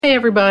Hey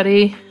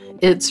everybody,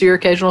 it's your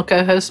occasional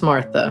co-host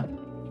Martha.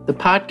 The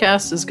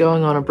podcast is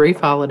going on a brief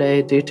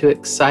holiday due to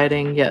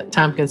exciting yet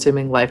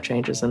time-consuming life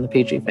changes in the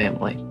PG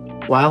family.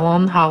 While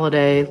on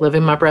holiday,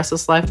 Living My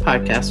Breastless Life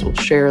podcast will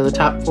share the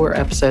top 4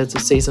 episodes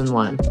of Season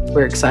 1.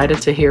 We're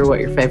excited to hear what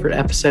your favorite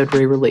episode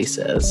re-release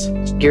is.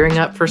 Gearing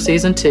up for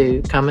Season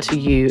 2, coming to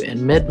you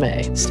in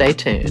mid-May. Stay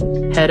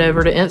tuned. Head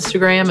over to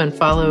Instagram and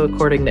follow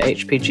According to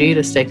HPG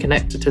to stay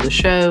connected to the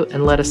show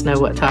and let us know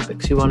what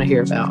topics you want to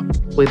hear about.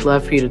 We'd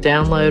love for you to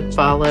download,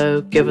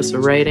 follow, give us a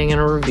rating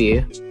and a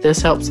review.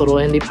 This helps little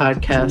indie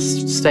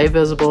podcasts stay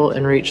visible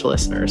and reach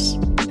listeners.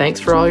 Thanks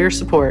for all your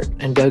support,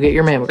 and go get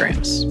your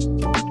mammograms.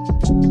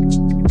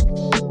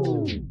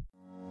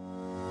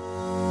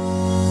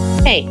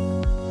 Hey,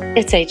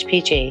 it's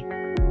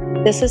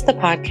HPG. This is the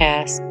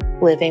podcast,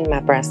 Living My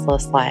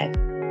Breastless Life,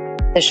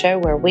 the show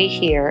where we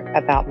hear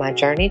about my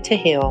journey to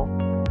heal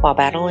while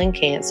battling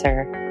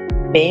cancer,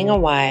 being a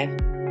wife,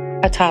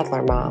 a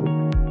toddler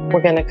mom.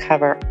 We're going to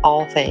cover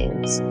all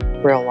things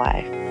real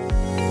life.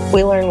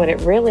 We learn what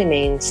it really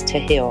means to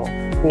heal,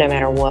 no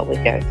matter what we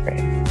go through.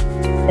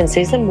 In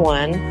Season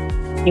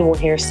 1, you will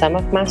hear some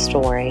of my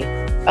story,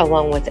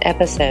 along with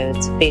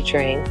episodes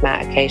featuring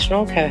my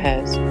occasional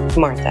co-host,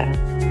 Martha,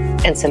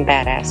 and some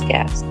badass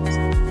guests.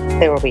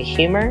 There will be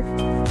humor,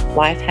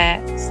 life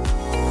hacks,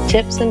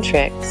 tips and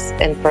tricks,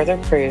 and further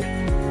proof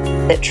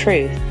that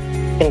truth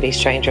can be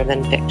stranger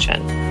than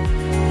fiction.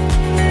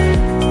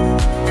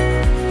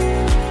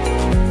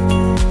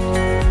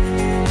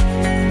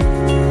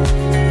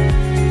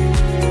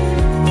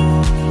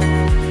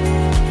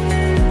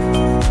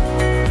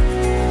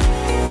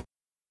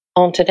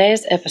 On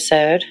today's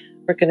episode,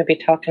 we're going to be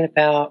talking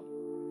about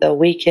the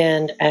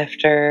weekend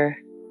after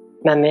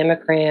my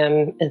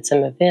mammogram and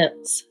some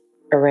events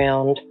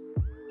around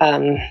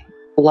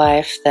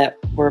life that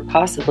were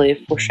possibly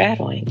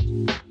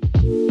foreshadowing.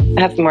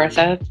 I have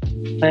Martha,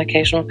 my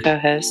occasional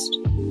co-host.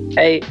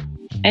 Hey.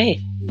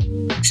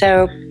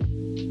 So,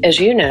 as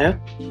you know,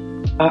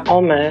 I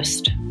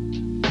almost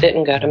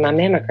didn't go to my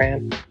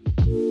mammogram.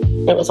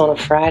 It was on a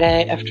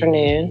Friday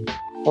afternoon.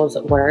 I was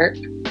at work.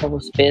 I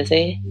was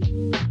busy.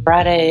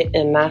 Friday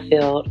in my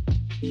field,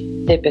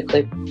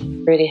 typically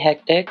pretty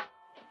hectic.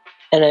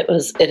 And it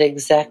was at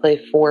exactly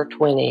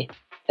 4:20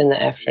 in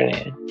the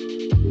afternoon.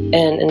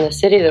 And in the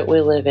city that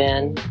we live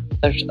in,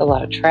 there's a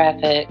lot of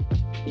traffic.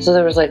 So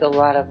there was a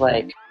lot of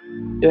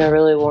do I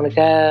really want to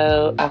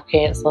go? I'll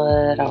cancel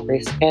it. I'll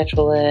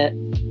reschedule it.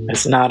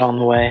 It's not on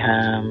the way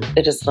home.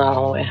 It is not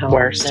on the way home.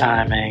 Worst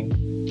timing.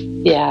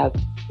 Yeah,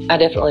 I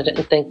definitely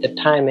didn't think the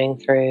timing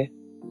through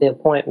the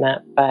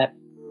appointment. But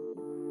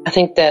I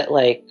think that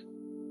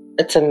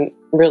it's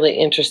really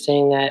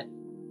interesting that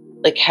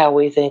how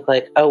we think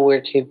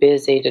we're too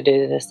busy to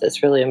do this.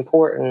 That's really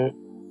important.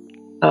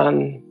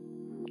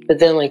 But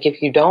then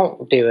if you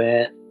don't do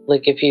it,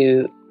 if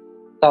you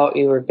thought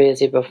you were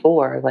busy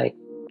before,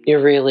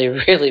 you're really,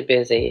 really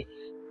busy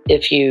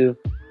if you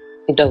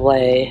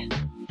delay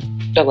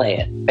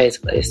it,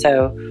 basically.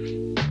 So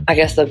I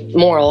guess the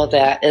moral of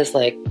that is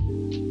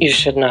you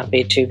should not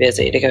be too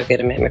busy to go get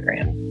a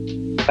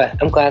mammogram. But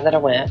I'm glad that I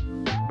went.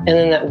 And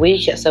then that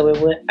weekend,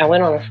 I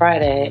went on a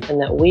Friday,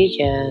 and that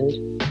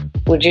weekend,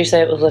 would you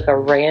say it was a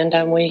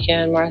random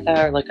weekend,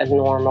 Martha, or a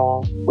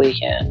normal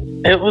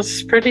weekend? It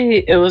was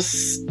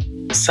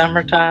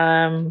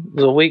summertime,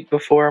 the week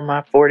before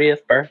my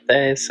 40th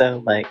birthday,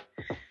 so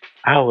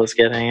I was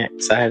getting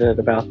excited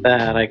about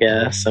that, I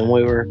guess, and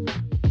we were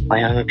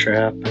planning a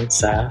trip and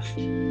stuff.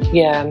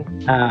 Yeah.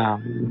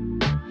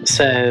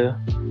 So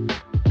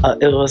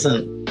it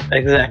wasn't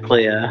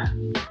exactly a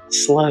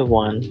slow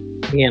one,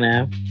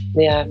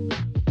 Yeah.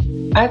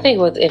 I think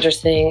what's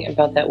interesting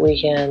about that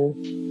weekend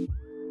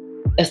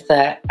is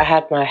that I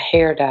had my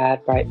hair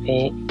dyed bright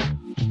pink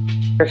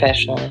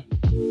professionally.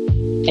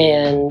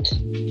 And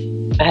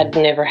I had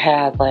never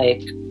had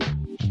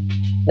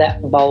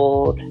that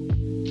bold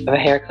of a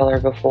hair color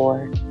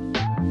before.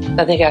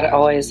 I think I'd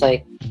always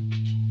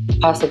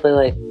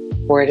possibly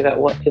worried about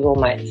what people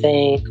might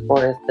think,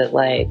 or is that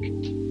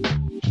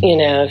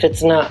if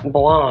it's not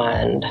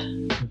blonde,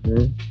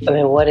 I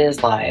mean, what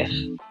is life?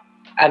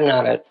 I'm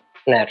not a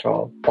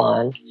natural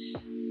blonde,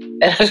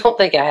 and I don't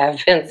think I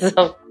have been,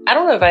 so I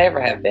don't know if I ever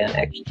have been,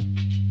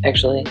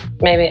 actually.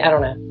 Maybe, I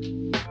don't know.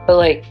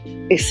 But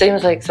it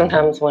seems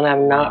sometimes when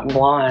I'm not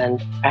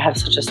blonde, I have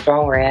such a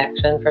strong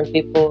reaction from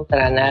people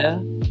that I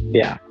know.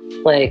 Yeah.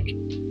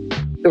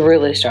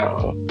 Really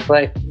strong.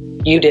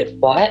 You did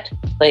what?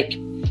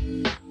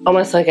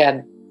 Almost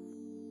I'd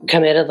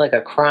committed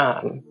a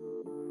crime.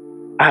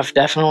 I've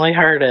definitely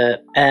heard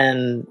it,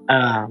 and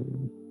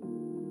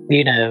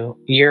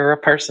you're a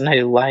person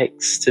who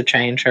likes to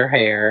change her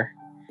hair.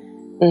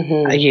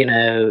 Mm-hmm.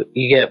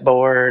 You get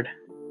bored,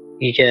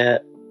 you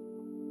get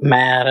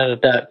mad at a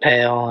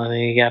ducktail, and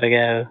you gotta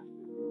go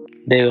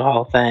do the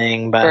whole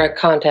thing. But for a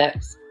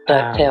context,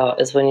 ducktail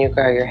is when you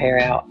grow your hair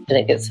out and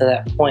it gets to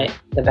that point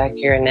in the back of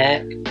your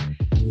neck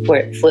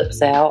where it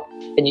flips out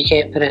and you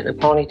can't put it in a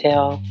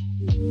ponytail.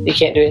 You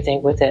can't do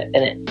anything with it,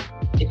 and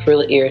it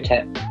really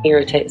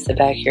irritates the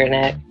back of your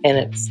neck, and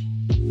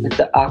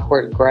the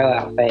awkward grow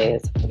out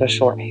phase of a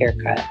short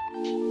haircut.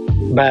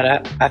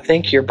 But I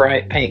think your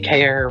bright pink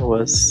hair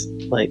was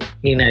like,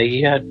 you know,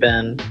 you had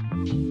been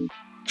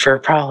for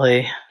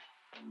probably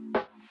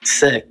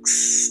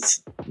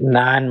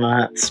 9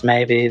 months,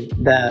 maybe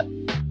that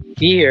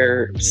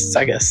year,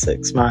 I guess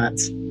 6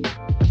 months.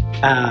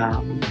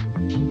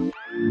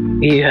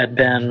 You had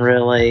been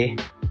really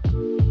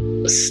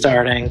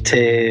starting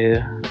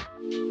to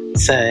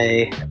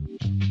say,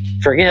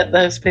 forget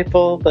those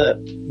people that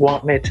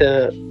want me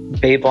to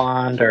be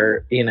blonde,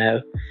 or, you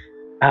know,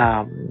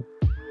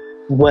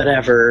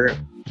 whatever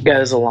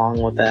goes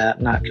along with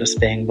that, not just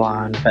being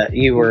blonde, but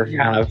you were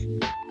kind of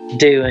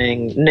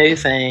doing new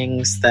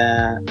things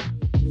that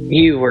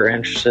you were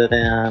interested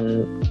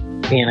in,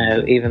 you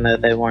know, even though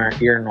they weren't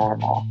your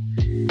normal.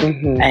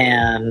 Mm-hmm.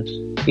 And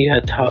you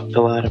had talked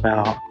a lot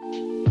about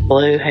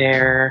blue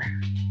hair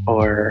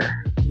or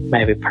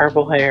maybe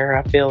purple hair,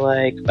 I feel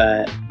like,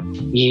 but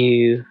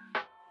you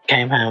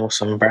came home with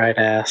some bright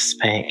ass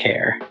pink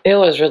hair. It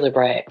was really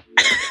bright.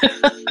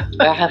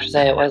 I have to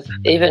say, it was,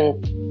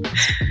 even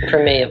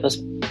for me, it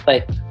was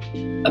like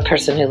a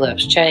person who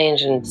loves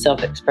change and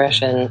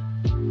self-expression.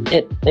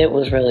 It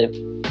was really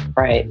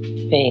bright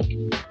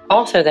pink.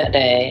 Also that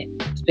day,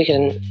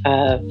 speaking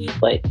of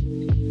like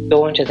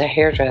going to the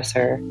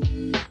hairdresser,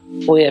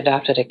 we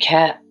adopted a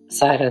cat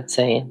sight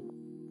unseen.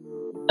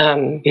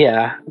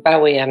 Yeah. By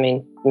we, I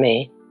mean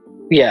me.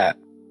 Yeah.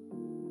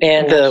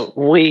 And the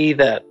we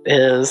that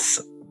is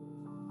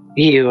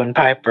you and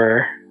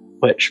Piper,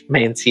 which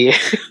means you,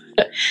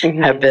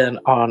 mm-hmm. have been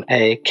on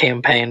a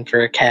campaign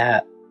for a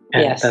cat.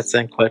 And yes. That's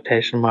in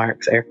quotation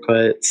marks, air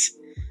quotes,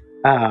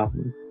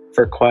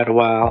 for quite a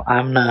while.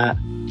 I'm not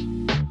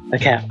a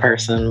cat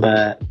person,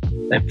 but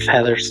if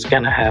Heather's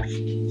going to have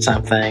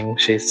something,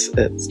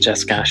 it's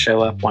just going to show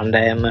up one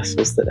day, and this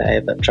was the day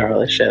that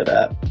Charlie showed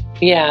up.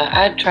 Yeah,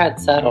 I tried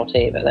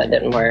subtlety, but that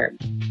didn't work.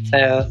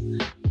 So,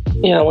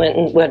 you know,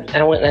 I went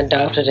and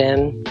adopted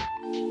him,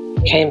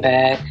 came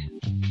back,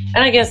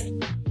 and I guess,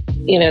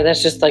 you know,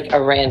 that's just like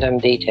a random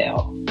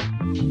detail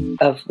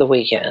of the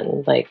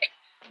weekend, like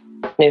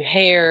new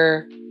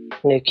hair,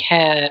 new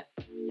cat.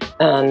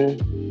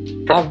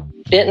 I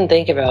didn't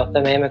think about the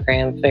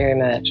mammogram very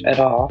much at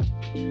all.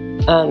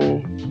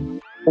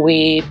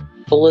 We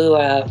blew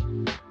up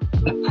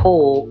a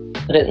pool,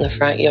 put it in the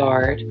front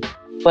yard.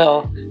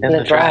 Well, in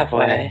the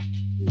driveway.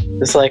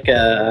 It's like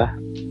a,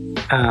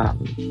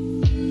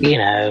 you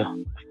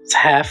know, it's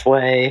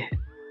halfway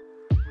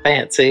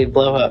fancy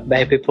blow up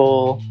baby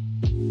pool.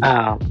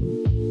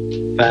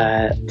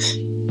 But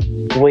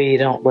we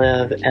don't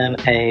live in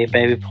a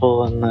baby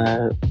pool in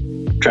the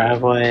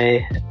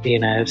driveway, you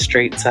know,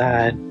 street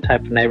side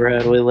type of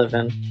neighborhood. We live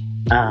in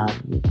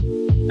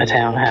a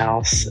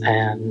townhouse,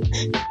 and,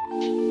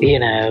 you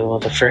know,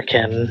 the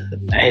frickin'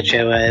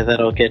 HOA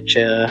that'll get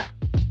you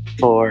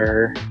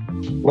for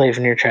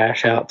leaving your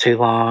trash out too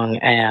long,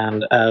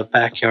 and a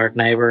backyard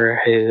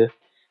neighbor who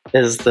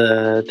is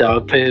the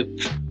dog poop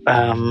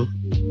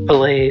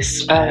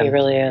police. Oh, he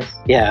really is.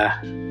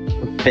 Yeah,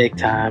 big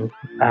time.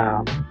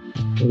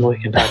 We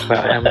can talk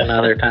about him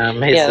another time.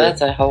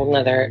 That's a whole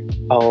nother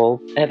whole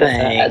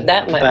thing.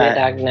 That might be a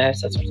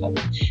diagnosis or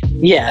something.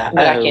 Yeah,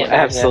 but I can't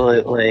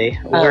absolutely.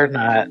 We're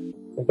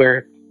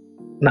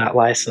not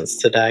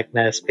licensed to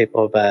diagnose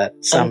people, but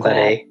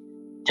somebody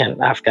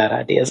can. I've got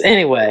ideas.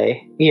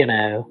 Anyway, you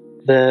know,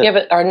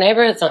 but our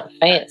neighborhood's not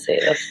fancy.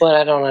 That's what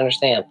I don't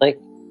understand. Like,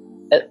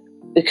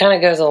 it kind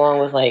of goes along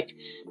with, like,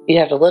 you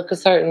have to look a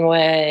certain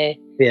way.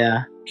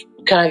 Yeah.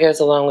 Kind of goes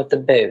along with the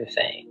boo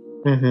thing.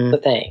 Mm-hmm. The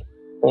thing.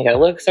 You got to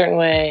look a certain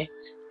way.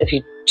 If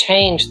you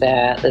change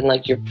that, then,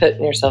 like, you're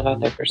putting yourself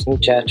out there for some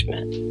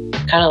judgment.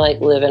 Kind of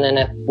like living in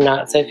a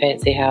not so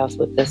fancy house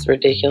with this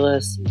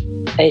ridiculous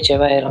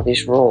HOA and all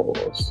these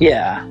rules.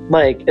 Yeah.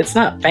 Like, it's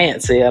not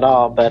fancy at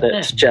all, but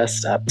it's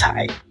just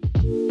uptight.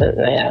 But,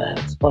 yeah,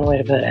 that's one way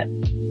to put it.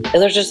 And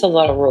there's just a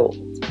lot of rules.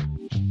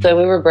 So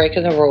we were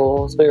breaking the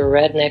rules. We were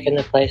rednecking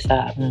the place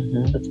up.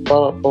 Mm-hmm. With the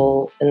blow-up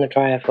pool in the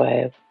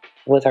driveway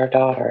with our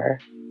daughter.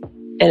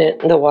 And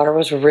the water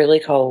was really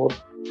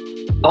cold.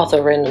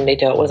 Also, random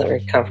detail, it wasn't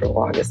very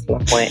comfortable, I guess is my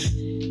point.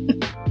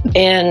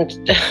 And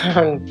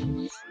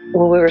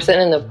when we were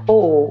sitting in the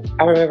pool,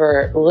 I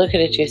remember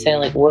looking at you saying,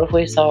 like, what if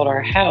we sold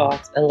our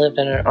house and lived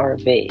in an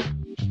RV?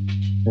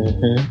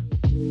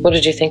 Mm-hmm. What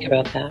did you think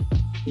about that?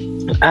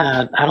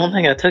 I don't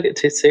think I took it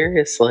too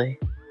seriously.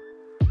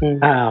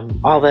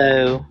 Mm-hmm.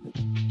 Although,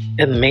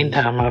 in the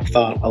meantime, I've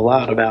thought a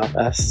lot about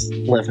us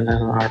living in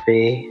an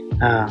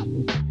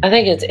RV. I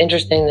think it's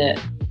interesting that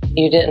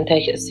you didn't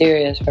take it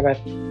serious from a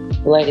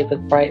lady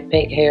with bright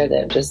pink hair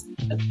that just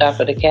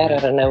adopted a cat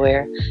out of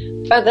nowhere.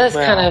 But that's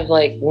kind of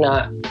like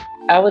not,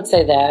 I would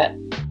say that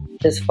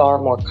is far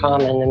more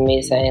common than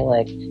me saying,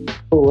 like,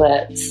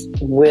 let's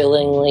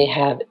willingly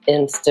have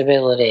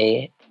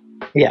instability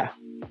in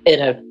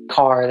a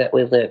car that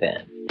we live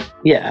in.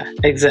 Yeah,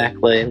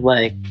 exactly.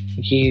 Like,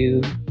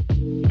 you,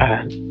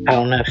 I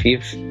don't know if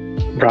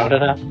you've brought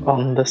it up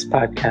on this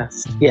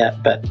podcast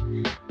yet, but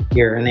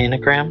you're an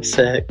Enneagram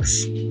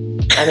 6.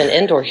 I'm an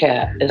indoor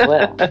cat as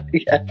well.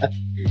 Yeah.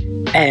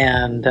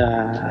 And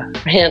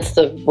hence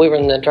we were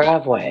in the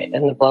driveway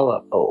and the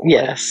blow-up pool.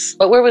 yes.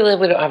 But where we live,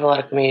 we don't have a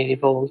lot of community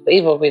pools. But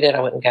even if we did,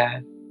 I wouldn't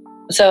go.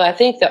 So I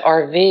think the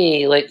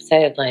RV,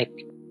 said,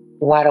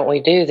 why don't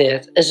we do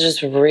this? It's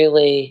just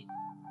really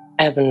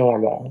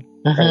abnormal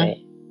for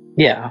me.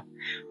 Yeah.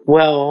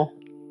 Well,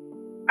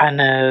 I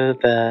know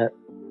that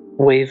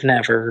we've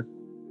never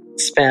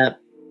spent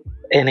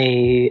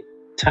any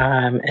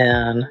time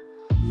in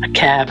a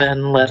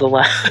cabin, let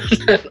alone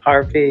an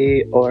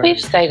RV. Or we've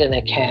stayed in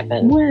a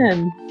cabin.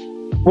 When?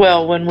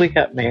 Well, when we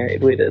got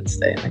married, we did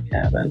stay in a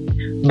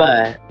cabin.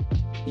 But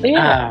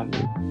yeah,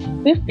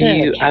 we've been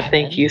in a cabin. I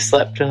think you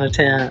slept in a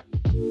tent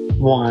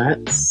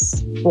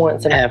once in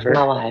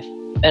my life.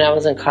 And I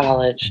was in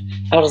college.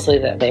 I'll just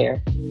leave that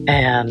there.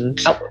 And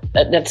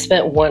I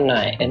spent one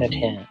night in a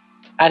tent.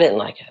 I didn't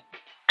like it.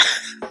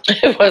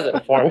 It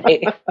wasn't for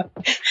me.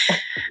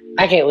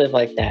 I can't live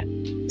like that.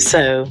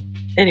 So,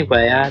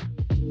 anyway,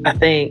 I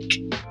think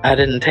I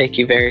didn't take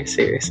you very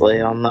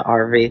seriously on the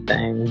RV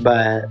thing,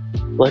 but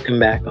looking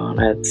back on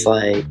it, it's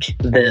like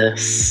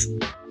this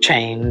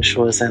change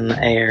was in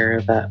the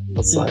air that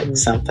was like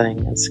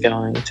something is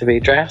going to be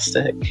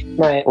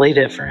drastically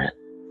different.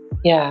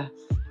 Yeah.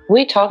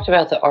 We talked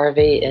about the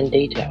RV in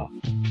detail,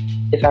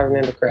 if I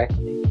remember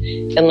correctly.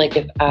 And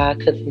if I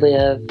could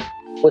live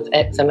with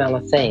X amount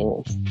of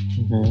things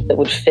that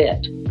would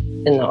fit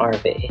in the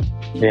RV.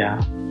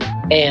 Yeah.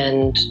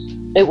 And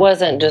it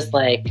wasn't just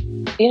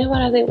you know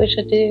what I think we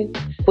should do?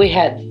 We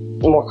had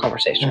more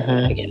conversation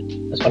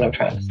again. That's what I'm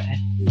trying to say.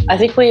 I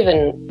think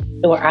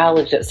I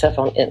looked at stuff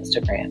on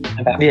Instagram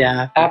about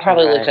I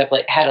probably looked up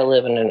how to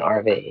live in an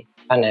RV.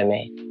 I know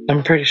me.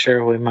 I'm pretty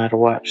sure we might have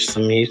watched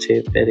some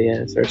YouTube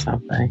videos or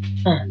something.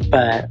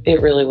 But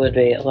it really would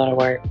be a lot of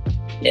work.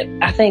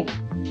 I think,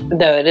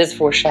 though, it is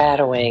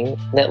foreshadowing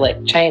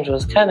that change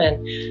was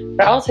coming.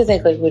 But I also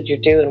think when you're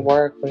doing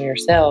work on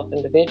yourself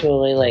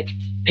individually,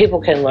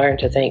 people can learn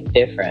to think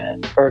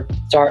different or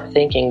start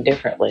thinking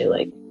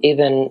differently.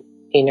 Even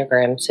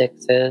Enneagram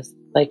 6s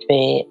like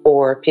me,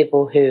 or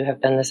people who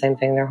have done the same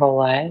thing their whole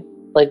life.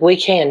 We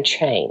can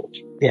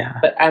change. Yeah.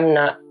 But I'm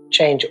not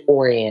change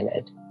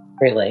oriented,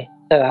 really.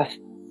 So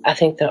I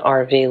think the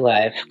RV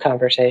life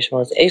conversation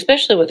was,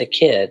 especially with a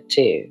kid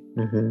too,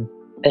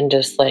 and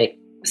just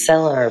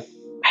selling our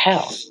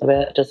house. I mean,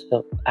 it just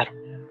felt, I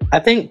don't know. I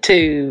think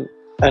too,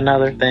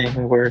 another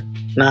thing we're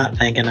not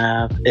thinking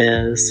of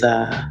is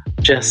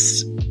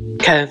just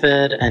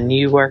COVID and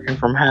you working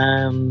from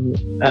home.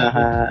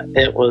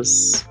 It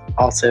was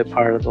also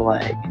part of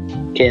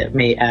the get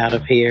me out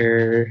of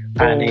here.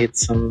 I need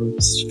some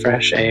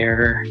fresh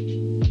air.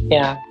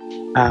 Yeah.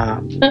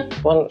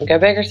 Well, go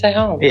big or stay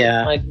home.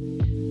 Yeah.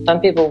 Some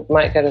people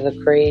might go to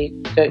the creek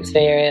to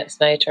experience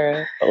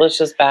nature, but let's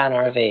just buy an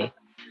RV.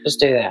 Just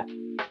do that.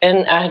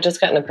 And I had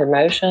just gotten a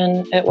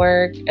promotion at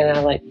work, and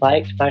I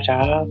liked my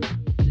job.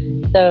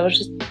 So it was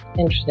just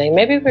interesting.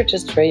 Maybe we're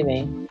just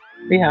dreaming.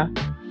 Yeah.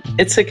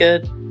 It's a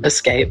good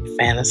escape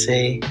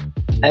fantasy.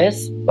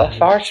 It's a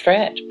far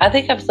stretch. I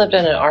think I've slept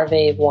in an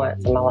RV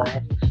once in my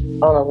life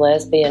on a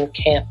lesbian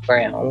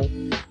campground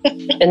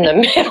in the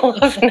middle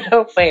of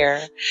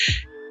nowhere.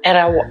 And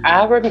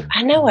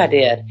I know I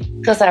did,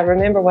 because I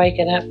remember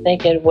waking up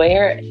thinking,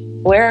 where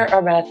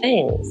are my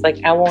things?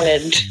 I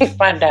wanted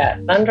my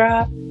sun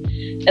drop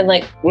and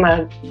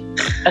my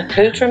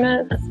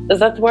accoutrements. Is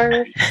that the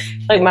word?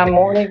 My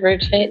morning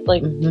routine.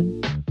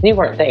 You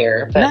weren't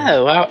there. But.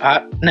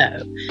 No,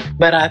 no.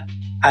 But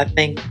I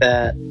think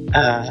that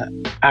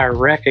I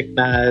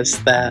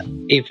recognize that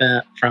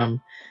event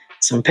from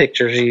some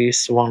pictures you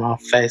used to want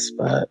off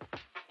Facebook.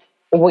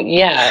 Well,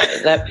 yeah,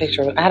 that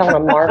picture. I had on a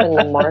Marvin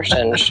the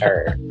Martian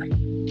shirt.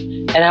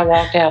 And I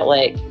walked out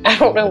I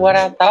don't know what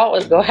I thought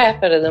was going to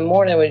happen in the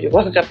morning when you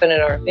woke up in an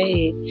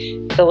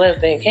RV, the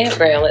lesbian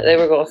campground, they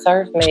were going to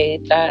serve me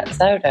diet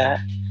soda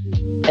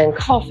and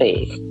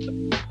coffee.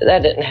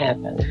 That didn't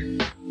happen.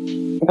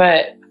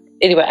 But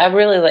anyway, I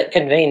really like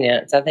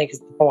convenience, I think is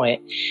the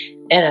point.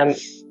 And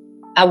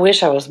I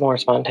wish I was more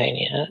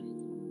spontaneous.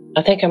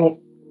 I think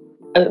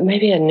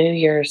maybe a New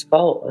Year's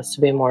goal is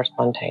to be more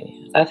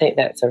spontaneous. I think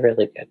that's a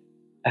really good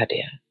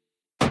idea.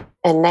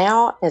 And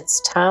now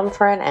it's time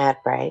for an ad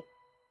break.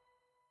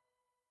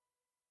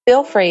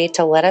 Feel free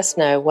to let us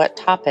know what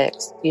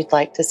topics you'd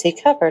like to see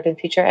covered in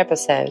future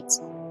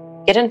episodes.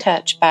 Get in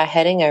touch by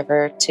heading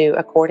over to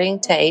According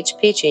to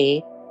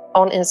HPG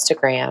on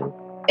Instagram,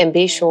 and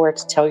be sure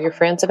to tell your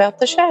friends about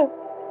the show.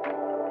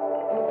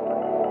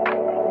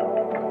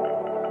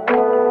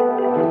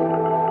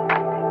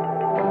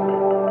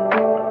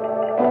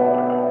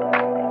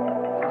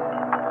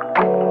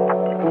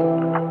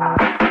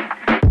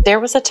 There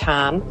was a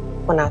time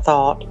when I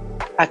thought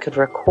I could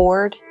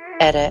record,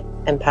 edit,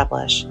 and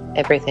publish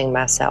everything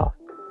myself.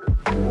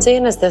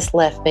 Seeing as this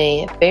left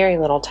me very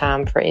little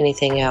time for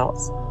anything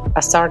else, I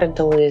started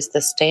to lose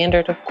the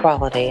standard of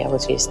quality I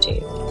was used to.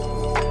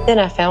 Then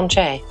I found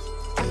Jay.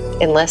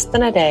 In less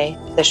than a day,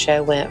 the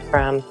show went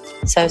from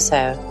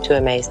so-so to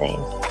amazing.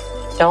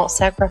 Don't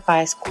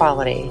sacrifice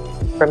quality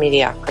for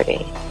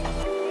mediocrity.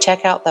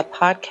 Check out the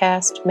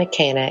Podcast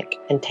Mechanic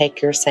and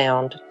take your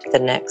sound to the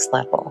next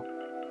level.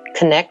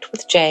 Connect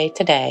with Jay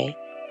today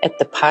at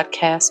the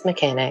Podcast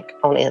Mechanic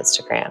on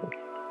Instagram.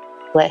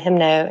 Let him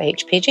know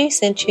HPG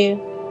sent you.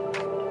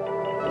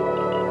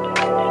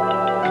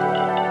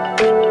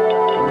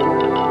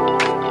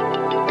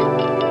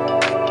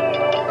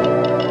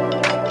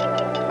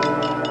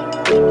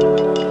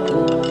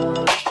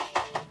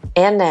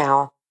 And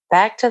now,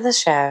 back to the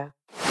show.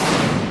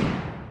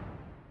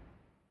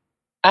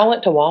 I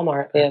went to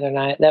Walmart the other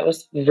night. That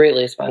was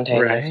really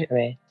spontaneous for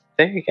me.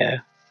 There you go. You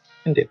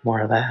can do more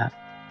of that.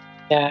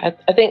 Yeah,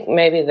 I think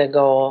maybe the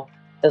goal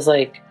is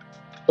like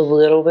a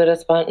little bit of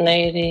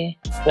spontaneity.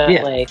 Not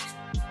like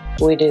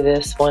we do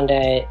this one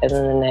day and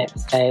then the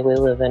next day we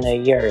live in a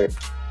yurt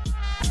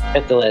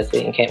at the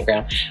lesbian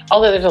campground.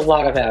 Although there's a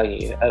lot of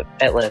value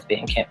at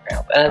lesbian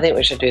campground. And I think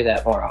we should do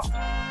that more often.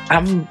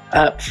 I'm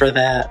up for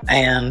that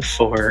and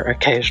for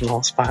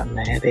occasional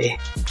spontaneity.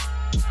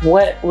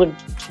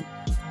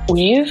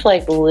 You've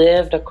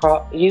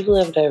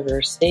lived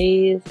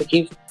overseas.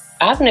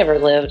 I've never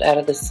lived out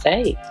of the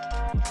state.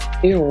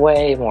 You're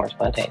way more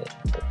spontaneous.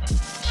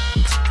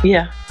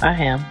 Yeah, I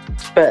am.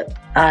 But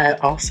I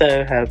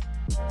also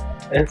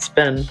it's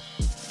been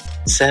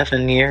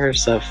 7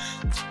 years of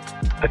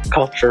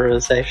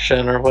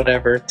acculturation or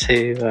whatever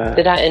to...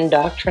 Did I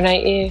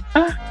indoctrinate you?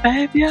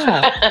 Babe,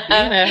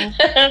 yeah.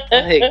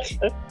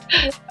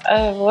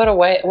 What a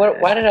way.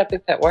 Why did I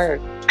pick that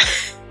word?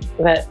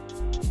 But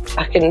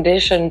I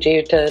conditioned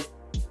you to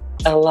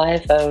a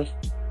life of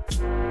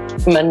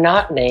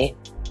monotony.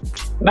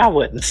 I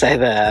wouldn't say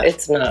that.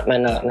 It's not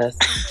monotonous.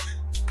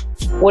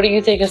 What do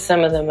you think of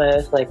some of the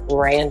most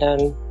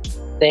random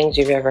things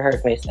you've ever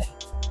heard me say?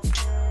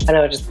 I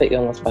know I just put you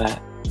on the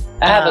spot.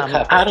 I have a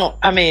couple.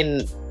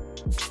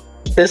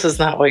 This is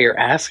not what you're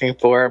asking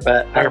for,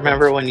 but I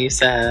remember when you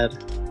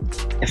said,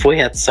 if we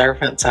had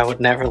servants, I would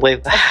never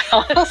leave the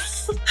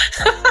house.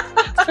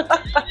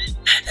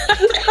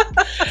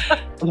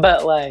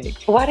 But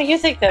why do you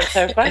think that's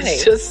so funny?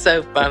 It's just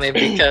so funny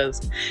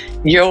because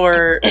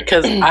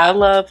I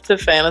love to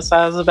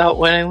fantasize about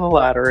winning the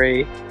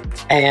lottery,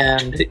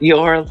 and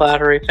your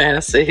lottery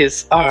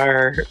fantasies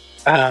are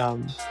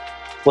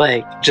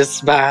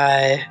just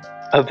buy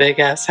a big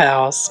ass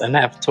house and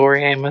have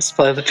Tori Amos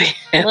play the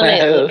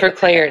piano. For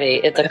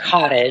clarity, it's a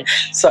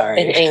cottage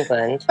in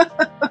England.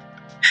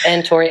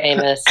 And Tori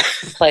Amos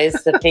plays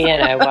the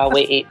piano while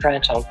we eat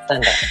brunch on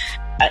Sunday.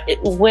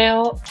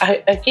 Go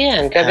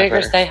big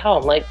or stay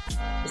home. But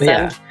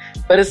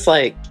it's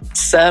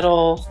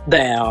settle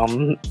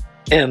down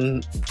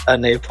in a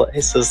new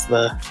place is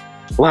the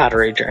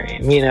lottery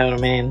dream. You know what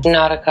I mean?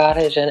 Not a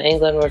cottage in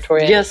England where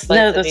Tori Amos plays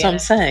the that's piano. what I'm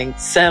saying.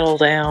 Settle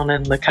down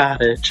in the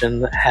cottage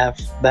and have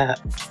that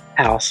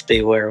house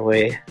be where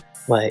we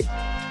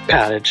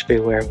cottage be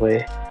where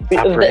we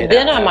operate.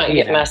 Then I might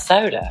get my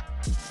soda.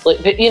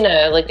 If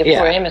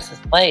Tori Amos is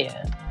playing.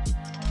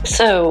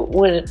 So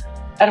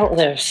I don't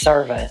know if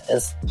servant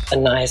is a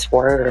nice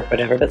word or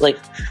whatever, but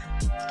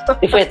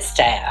if we had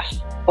staff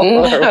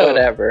or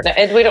whatever. No,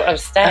 and we don't have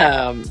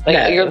staff.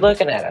 You're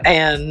looking at it.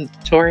 And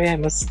Tori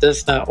Amos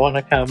does not want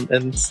to come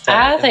and stay.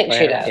 I think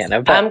she does.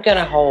 I'm going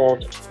to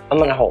hold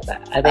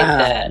that. I think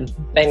that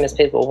famous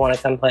people want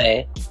to come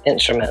play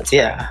instruments.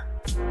 Yeah.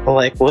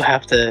 We'll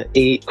have to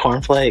eat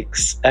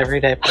cornflakes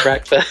every day for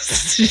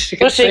breakfast. She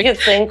could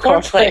sing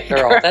Cornflake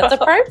Girl. That's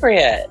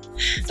appropriate.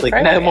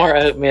 No more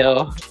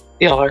oatmeal.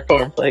 Y'all are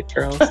cornflake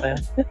girls.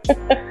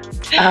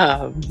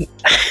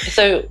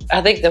 So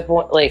I think the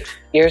point,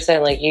 you're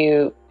saying,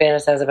 you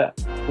fantasize about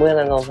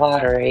winning the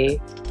lottery.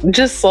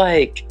 Just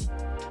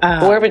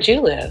where would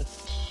you live?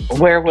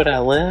 Where would I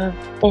live?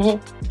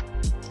 Mm-hmm.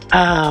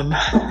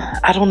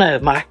 I don't know.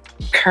 My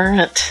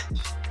current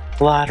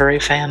lottery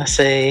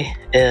fantasy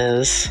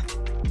is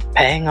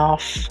paying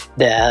off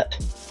debt,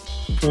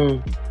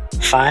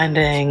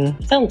 finding...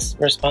 Sounds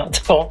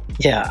responsible.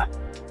 Yeah.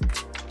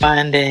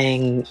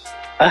 Finding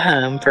a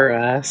home for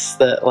us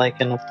that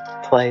in a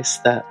place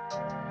that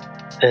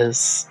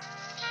is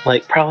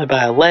probably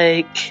by a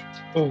lake.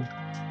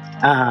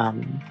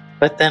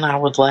 But then I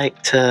would like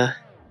to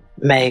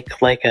make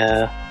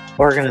a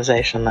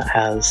organization that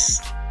has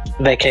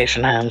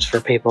vacation homes for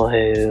people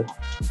who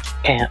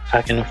can't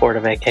fucking afford a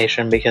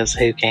vacation because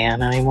who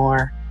can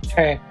anymore?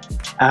 Sure.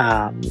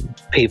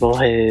 People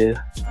who,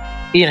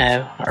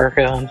 are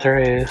going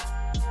through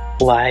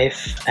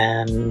life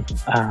and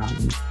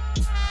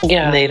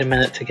need a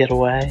minute to get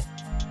away.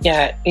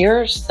 Yeah,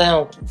 yours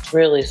sounds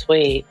really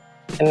sweet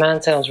and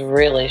mine sounds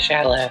really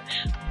shallow.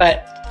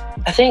 But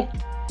I think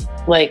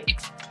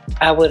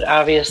I would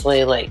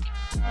obviously I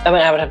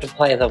would have to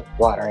play the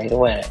lottery to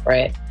win it,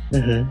 right?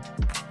 Mm-hmm.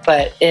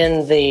 But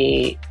in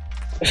the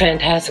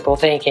fantastical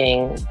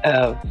thinking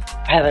of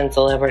having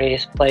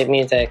celebrities play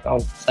music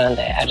on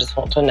Sunday, I just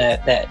want to know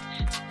that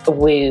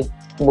we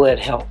would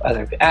help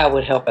I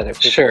would help other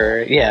people.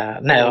 Sure, yeah.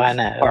 No, I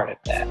know. Part of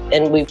that.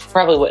 And we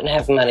probably wouldn't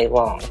have money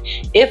long.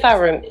 If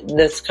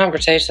this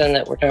conversation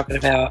that we're talking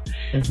about,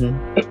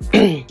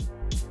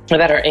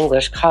 about our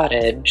English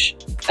cottage,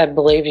 I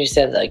believe you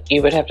said like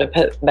you would have to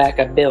put back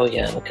 $1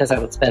 billion because I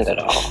would spend it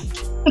all.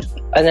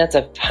 And that's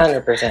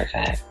 100%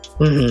 fact.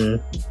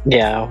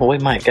 Yeah, we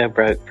might go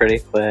broke pretty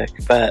quick,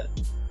 but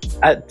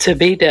to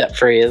be debt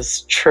free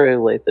is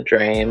truly the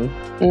dream.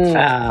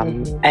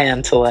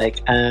 And to like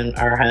own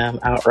our home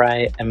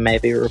outright and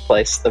maybe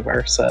replace the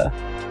Versa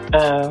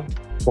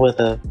with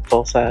a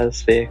full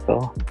size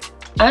vehicle.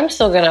 I'm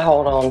still going to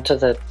hold on to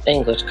the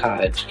English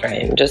cottage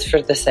dream just for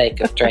the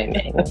sake of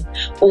dreaming.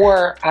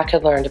 Or I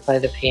could learn to play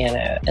the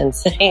piano and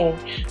sing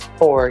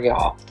for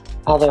y'all.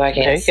 Although I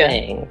can't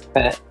sing,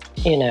 but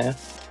you know,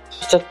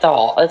 it's a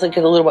thought. It's like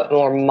a little bit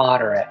more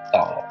moderate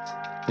thought.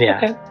 Yeah.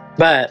 Okay.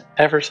 But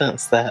ever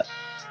since that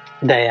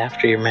day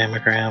after your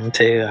mammogram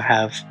too, I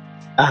have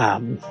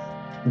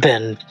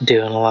been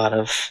doing a lot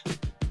of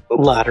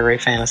lottery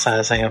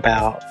fantasizing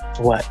about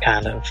what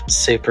kind of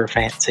super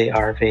fancy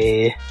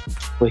RV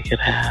we could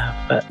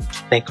have. But I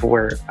think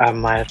we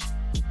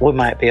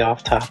might be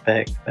off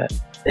topic, but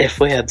if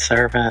we had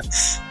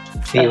servants,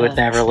 you would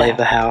never leave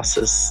the house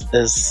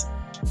is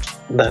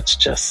that's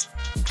just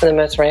the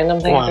most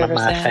random thing one I've of ever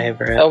my said?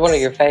 favorites. Oh, one of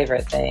your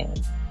favorite things.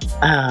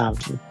 I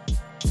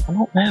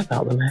don't know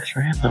about the most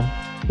random.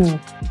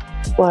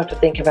 We'll have to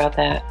think about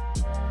that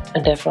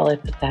and definitely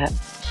put that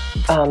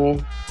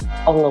on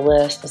the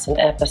list as an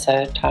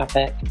episode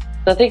topic.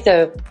 So I think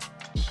though,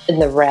 in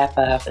the wrap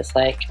up, it's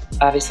like,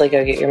 obviously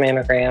go get your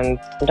mammogram.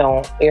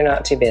 You're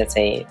not too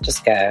busy,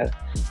 just go.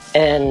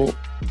 And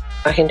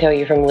I can tell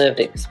you from lived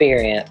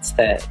experience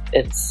that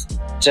it's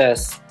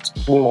just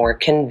more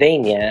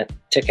convenient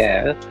to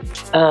go.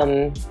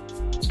 And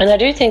I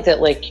do think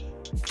that like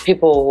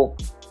people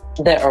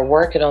that are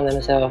working on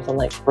themselves and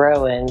like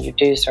growing, you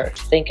do start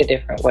to think a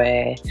different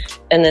way.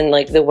 And then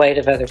like the weight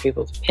of other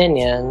people's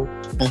opinion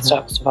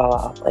starts to fall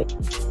off. Like,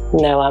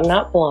 no, I'm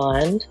not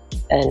blonde.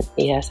 And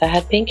yes, I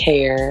had pink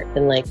hair.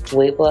 And like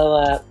we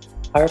blow up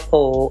our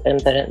pool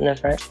and put it in the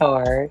front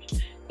yard.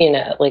 You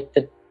know, like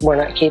we're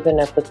not keeping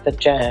up with the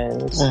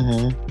Jones.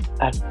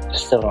 I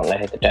still don't know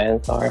who the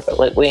Jones are, but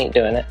like we ain't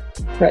doing it.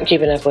 We're not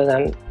keeping up with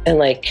them. And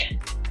like,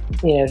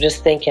 you know,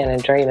 just thinking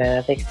and dreaming,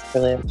 I think it's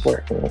really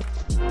important.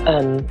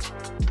 I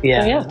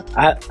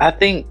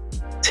think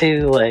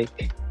too,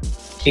 like,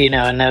 you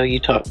know, I know you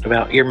talked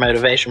about your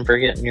motivation for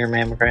getting your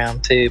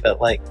mammogram too,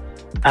 but like,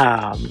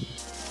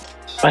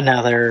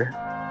 another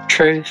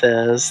truth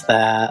is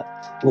that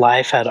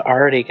life had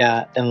already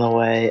got in the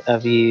way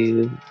of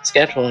you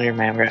scheduling your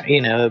mammogram.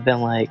 You know, it had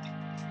been like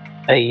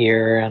a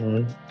year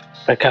and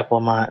a couple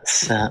of months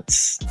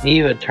since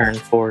you had turned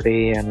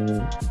 40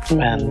 and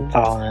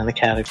fallen in the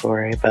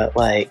category. But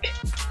like,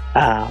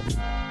 I'm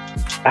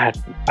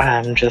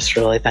just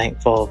really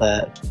thankful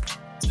that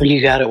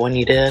you got it when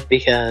you did,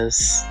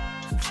 because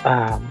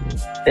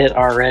it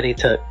already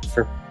took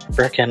for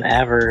frickin'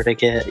 ever to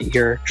get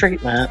your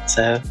treatment.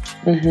 So,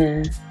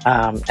 and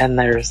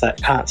there's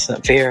that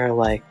constant fear,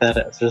 like that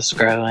it's just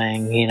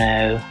growing, you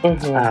know,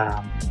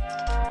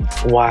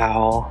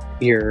 while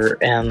you're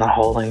in the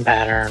holding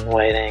pattern,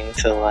 waiting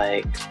to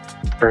like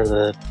for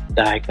the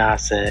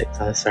diagnostics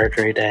and the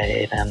surgery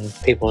date, and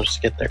people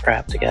just get their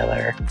crap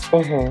together.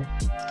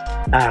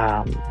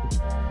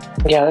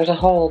 Yeah, there's a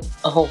whole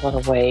lot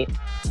of weight.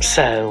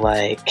 So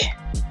like,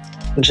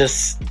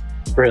 just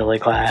really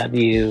glad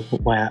you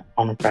went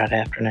on a Friday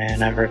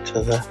afternoon over to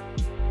the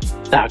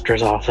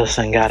doctor's office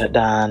and got it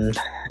done.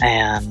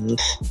 And,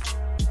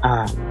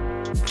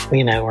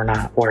 you know, we're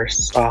not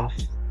worse off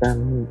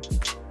than...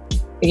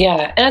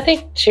 Yeah, and I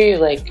think too,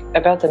 like,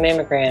 about the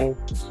mammogram,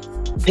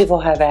 people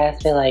have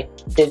asked me, like,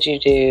 did you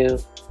do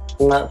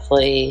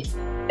monthly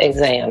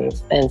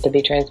exams? And to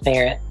be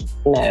transparent,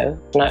 no,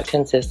 not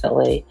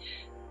consistently.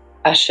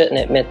 I shouldn't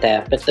admit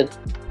that, but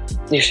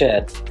you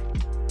should.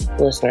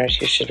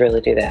 Listeners, you should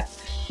really do that.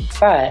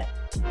 But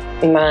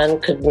mine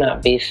could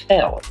not be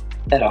felt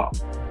at all,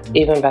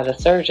 even by the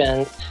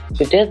surgeons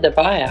who did the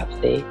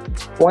biopsy.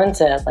 One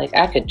said, like,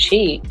 I could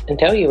cheat and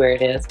tell you where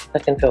it is if I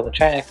can feel the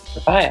track of the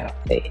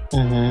biopsy.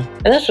 And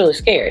that's really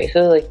scary.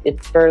 So, like,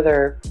 it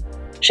further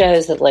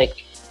shows that,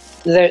 like,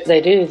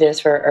 they do this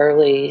for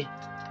early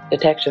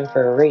detection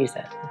for a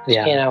reason. You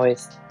can't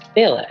always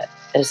feel it.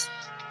 It's,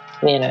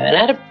 you know, and I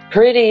had a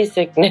pretty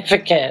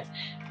significant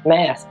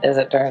mass, as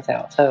it turns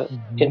out. So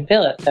you can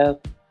feel it.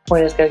 So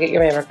point is, go get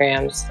your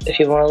mammograms. If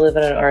you want to live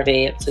in an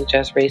RV, I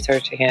suggest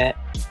researching it.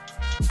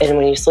 And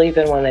when you sleep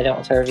in one, they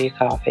don't serve you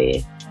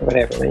coffee or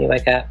whatever when you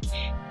wake up.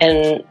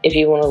 And if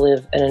you want to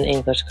live in an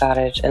English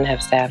cottage and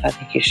have staff, I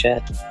think you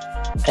should.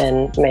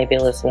 And maybe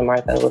listen to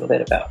Martha a little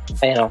bit about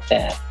paying off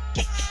debt.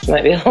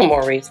 Might be a little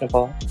more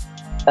reasonable.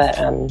 But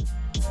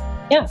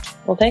yeah,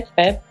 well, thanks,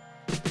 babe.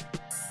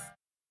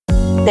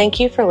 Thank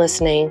you for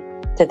listening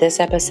to this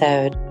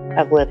episode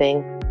of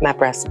Living My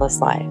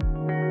Breastless Life.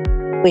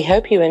 We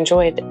hope you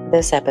enjoyed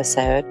this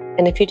episode,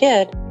 and if you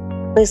did,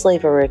 please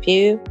leave a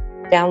review,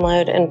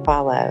 download, and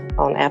follow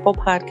on Apple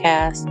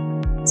Podcasts,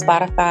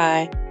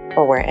 Spotify,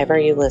 or wherever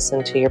you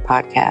listen to your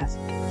podcast.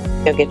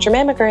 Go get your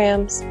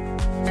mammograms.